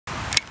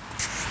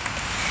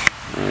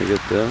I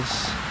get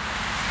this.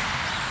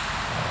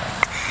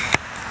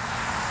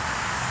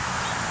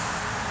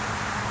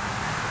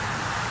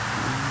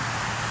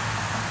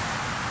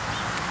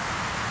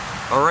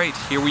 All right,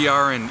 here we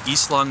are in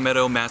East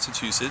Longmeadow,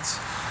 Massachusetts,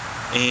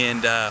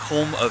 and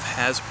home of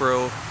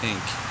Hasbro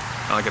Inc.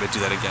 Oh, I gotta do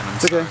that again. I'm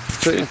sorry.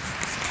 Okay.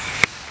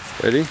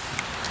 Ready?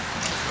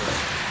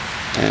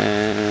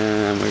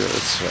 And we go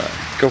this way.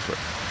 Go for it.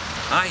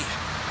 Hi.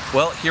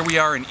 Well, here we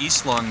are in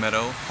East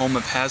Longmeadow, home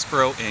of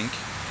Hasbro Inc.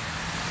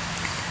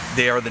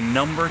 They are the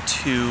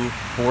 #2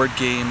 board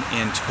game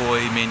and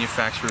toy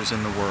manufacturers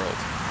in the world.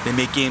 They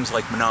make games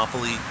like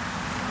Monopoly,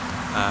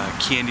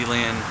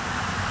 Candyland,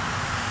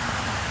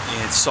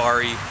 and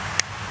sorry,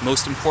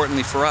 most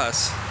importantly for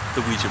us,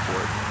 the Ouija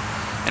board.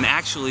 And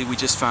actually, we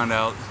just found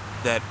out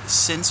that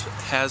since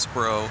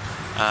Hasbro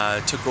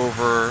took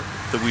over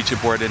the Ouija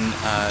board in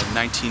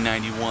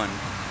 1991,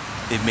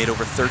 they've made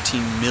over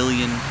 13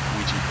 million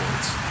Ouija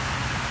boards.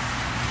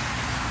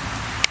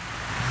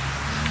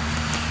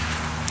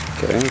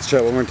 Okay, let's try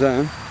it one more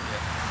time.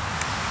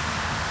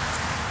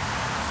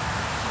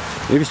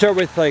 Maybe start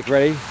with, like,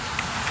 ready?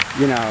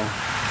 You know,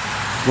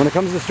 when it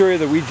comes to the story of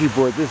the Ouija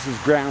board, this is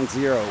ground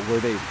zero where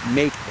they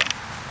make them.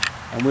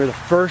 And we're the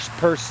first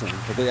person,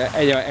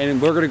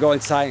 and we're going to go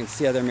inside and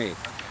see how they're made.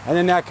 And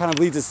then that kind of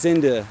leads us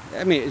into,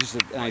 I mean, it's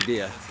just an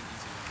idea.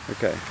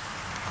 Okay.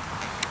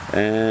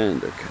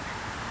 And, okay.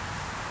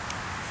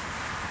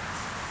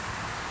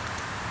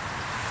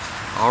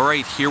 All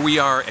right, here we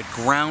are at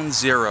ground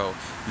zero,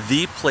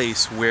 the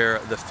place where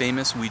the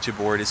famous Ouija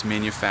board is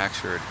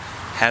manufactured,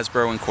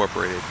 Hasbro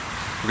Incorporated.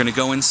 We're going to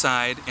go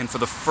inside, and for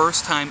the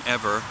first time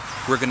ever,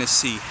 we're going to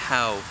see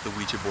how the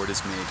Ouija board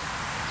is made.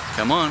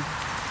 Come on.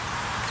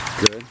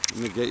 Good. Let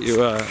me get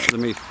you, let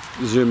me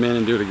zoom in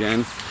and do it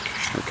again.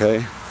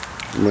 Okay.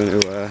 I'm going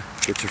to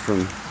get you from,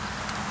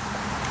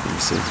 let me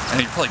see. And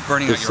you're probably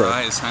burning out your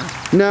eyes, huh?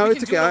 No,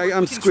 it's okay.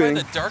 I'm squinting.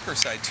 We can try the darker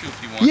side too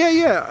if you want.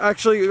 Yeah.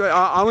 Actually,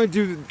 I'm going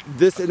to do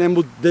this, and then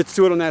let's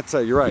do it on that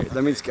side. You're right.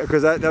 Let me,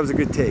 because that was a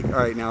good take. All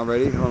right, now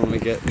ready? Hold on, let me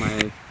get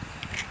my,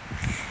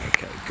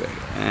 okay, good.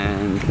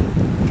 And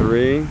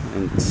 3,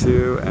 and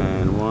 2,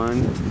 and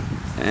 1,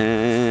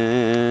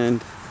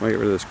 and I get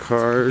rid of those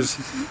cars.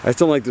 I just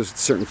don't like those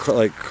certain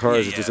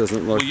cars. Yeah. It just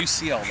doesn't look. Well, you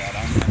see all that.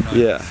 I'm not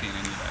even seeing any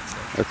of that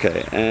stuff.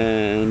 Okay,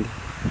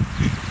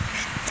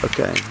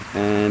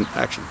 and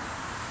action.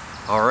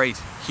 All right,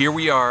 here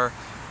we are,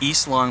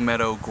 East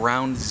Longmeadow,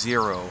 ground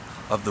zero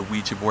of the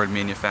Ouija board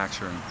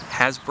manufacturing,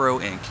 Hasbro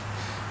Inc.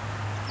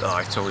 Oh,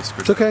 I totally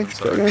screwed it up. I'm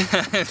sorry.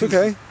 It's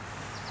okay.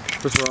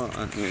 First of all,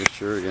 let me make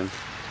sure again.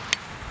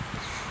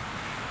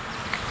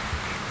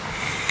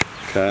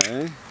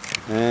 Okay,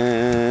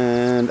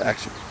 and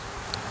action.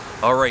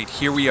 All right,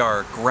 here we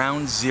are,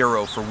 ground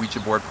zero for Ouija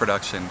board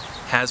production,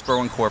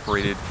 Hasbro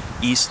Incorporated,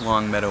 East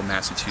Longmeadow,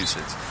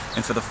 Massachusetts.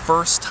 And for the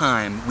first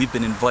time, we've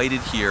been invited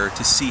here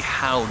to see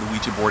how the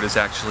Ouija board is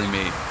actually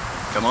made.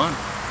 Come on.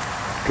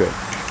 Good.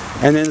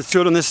 And then let's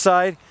do it on this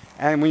side,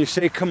 and when you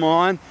say come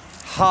on,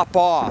 hop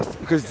off,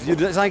 because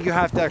it's not like you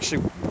have to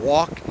actually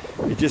walk,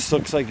 it just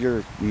looks like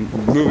you're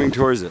moving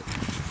towards it.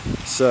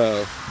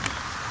 So,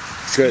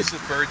 good. Use the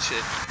bird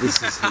shit.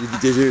 This is,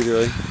 did you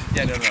really?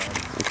 Yeah, no.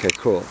 Okay,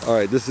 cool. All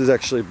right, this is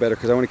actually better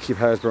because I want to keep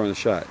Hasbro in the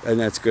shot, and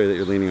that's good that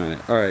you're leaning on it.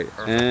 All right,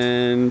 perfect.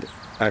 And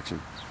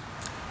action.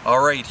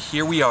 All right,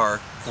 here we are,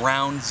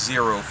 ground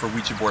zero for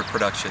Ouija board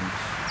production,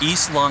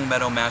 East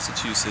Longmeadow,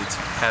 Massachusetts,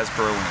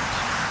 Hasbro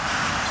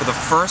Inc. For the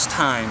first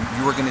time,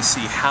 you are going to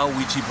see how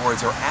Ouija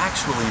boards are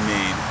actually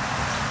made,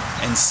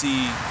 and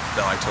see.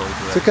 No, I totally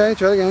blew that. It's okay.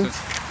 Try it again.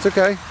 It's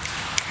okay.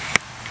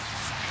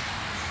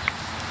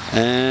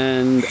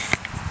 And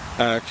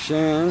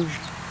action.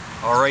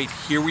 All right,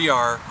 here we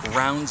are,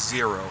 ground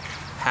zero,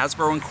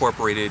 Hasbro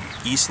Incorporated,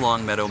 East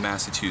Longmeadow,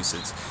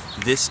 Massachusetts.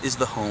 This is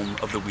the home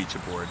of the Ouija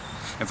board.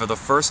 And for the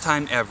first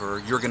time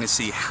ever, you're going to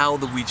see how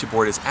the Ouija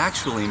board is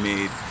actually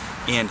made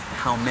and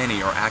how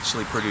many are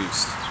actually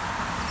produced.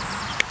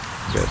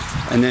 Good.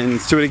 And then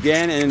let's do it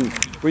again, and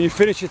when you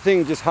finish your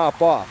thing, just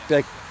hop off.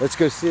 Like, let's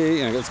go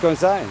see, let's go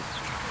inside.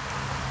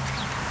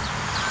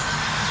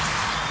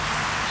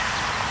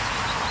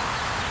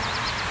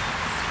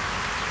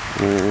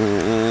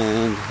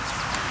 And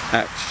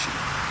action.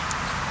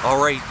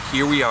 All right,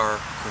 here we are,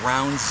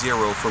 ground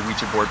zero for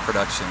Ouija board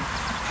production,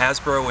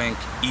 Hasbro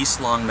Inc., East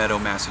Longmeadow,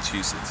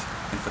 Massachusetts.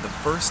 And for the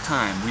first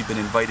time, we've been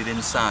invited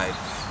inside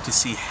to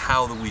see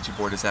how the Ouija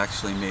board is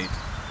actually made.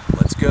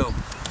 Let's go.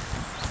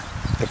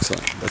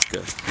 Excellent, that's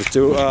good. Let's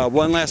do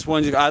one last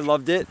one. I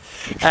loved it.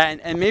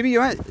 And maybe you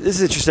might, this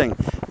is interesting,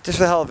 just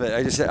for the hell of it.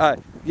 I just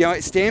said,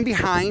 stand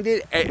behind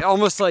it,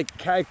 almost like,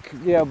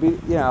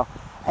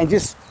 and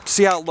just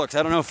see how it looks.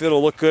 I don't know if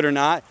it'll look good or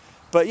not,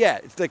 but yeah,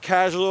 it's the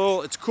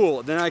casual, it's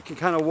cool. Then I can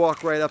kind of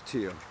walk right up to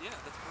you. Yeah,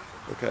 that's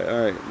perfect. Okay,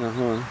 all right, now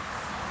hold on.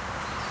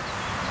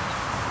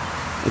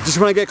 Just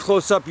when I get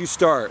close up, you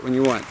start when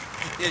you want.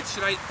 Yeah,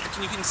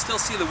 you can still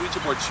see the Ouija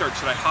board chart.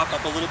 Should I hop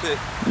up a little bit?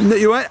 No,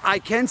 you know what? I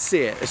can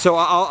see it. So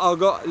I'll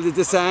go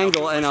this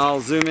angle and I'll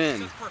zoom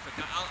in. That's perfect.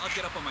 I'll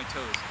get up on my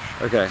toes.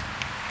 Okay.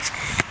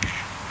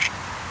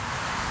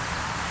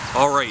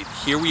 Alright,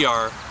 here we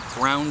are,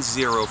 ground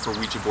zero for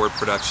Ouija board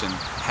production,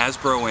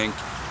 Hasbro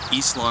Inc.,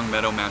 East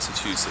Longmeadow,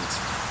 Massachusetts.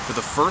 For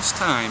the first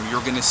time, you're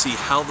going to see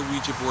how the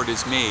Ouija board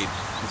is made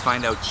and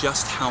find out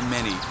just how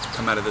many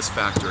come out of this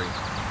factory.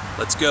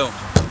 Let's go.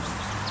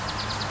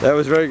 That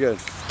was very good.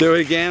 Do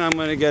it again. I'm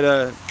going to get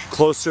a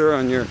closer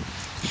on your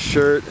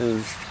shirt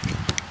and...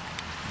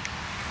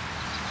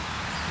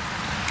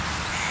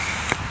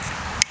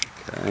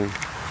 Okay.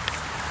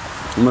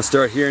 I'm going to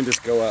start here and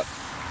just go up.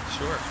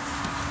 Sure.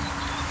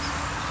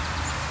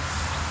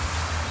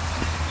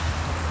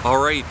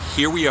 Alright,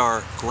 here we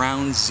are,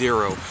 ground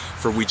zero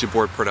for Ouija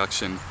board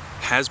production,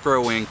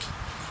 Hasbro Inc.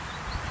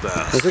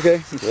 That's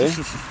okay. Okay.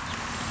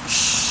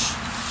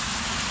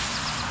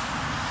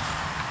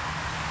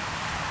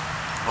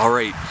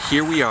 Alright,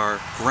 here we are,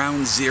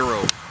 ground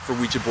zero for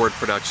Ouija board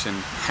production,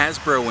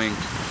 Hasbro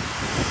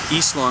Inc.,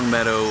 East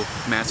Longmeadow,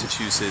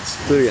 Massachusetts.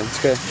 Do it again. It's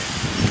okay.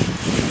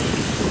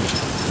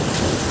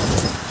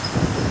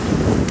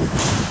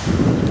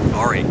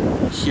 Alright,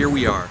 here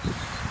we are,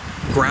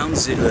 ground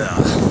zero.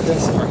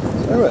 Yes.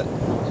 All right.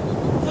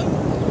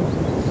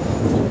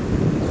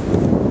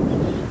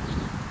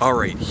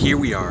 Alright, here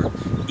we are,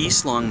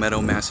 East Longmeadow,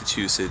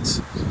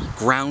 Massachusetts,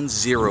 ground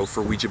zero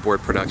for Ouija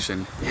board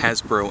production,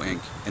 Hasbro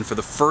Inc. And for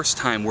the first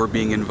time, we're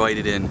being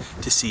invited in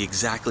to see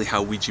exactly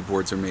how Ouija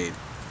boards are made.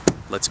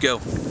 Let's go.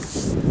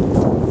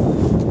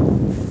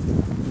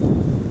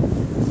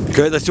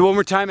 Good, let's do it one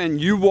more time,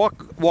 and you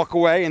walk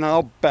away and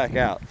I'll back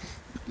out.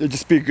 It'll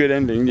just be a good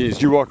ending.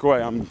 You walk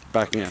away, I'm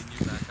backing in.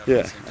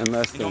 Yeah, and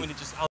last thing. Inc.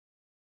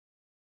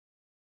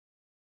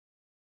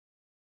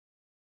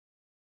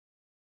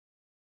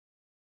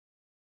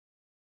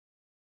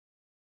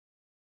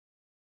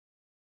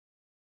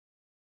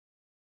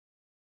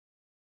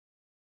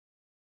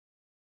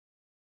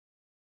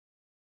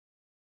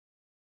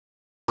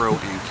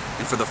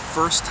 And for the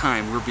first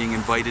time, we're being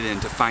invited in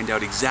to find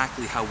out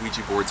exactly how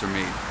Ouija boards are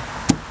made.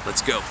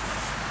 Let's go.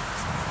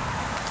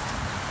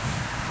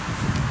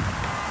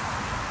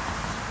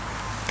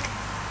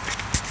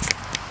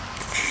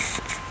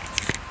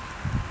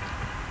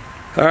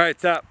 All right,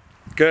 stop.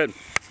 Good.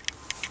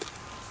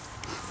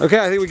 Okay,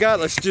 I think we got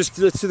it. Let's do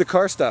the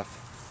car stuff.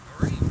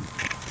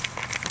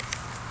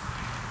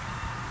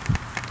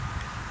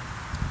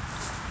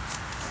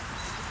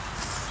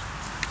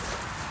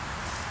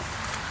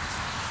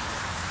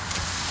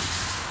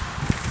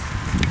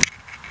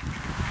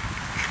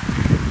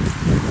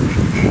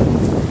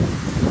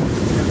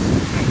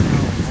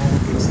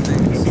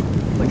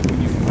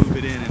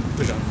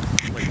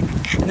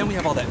 And then we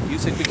have all that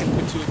music we can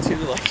put to it too,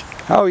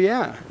 like. Oh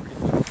yeah.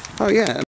 Oh yeah.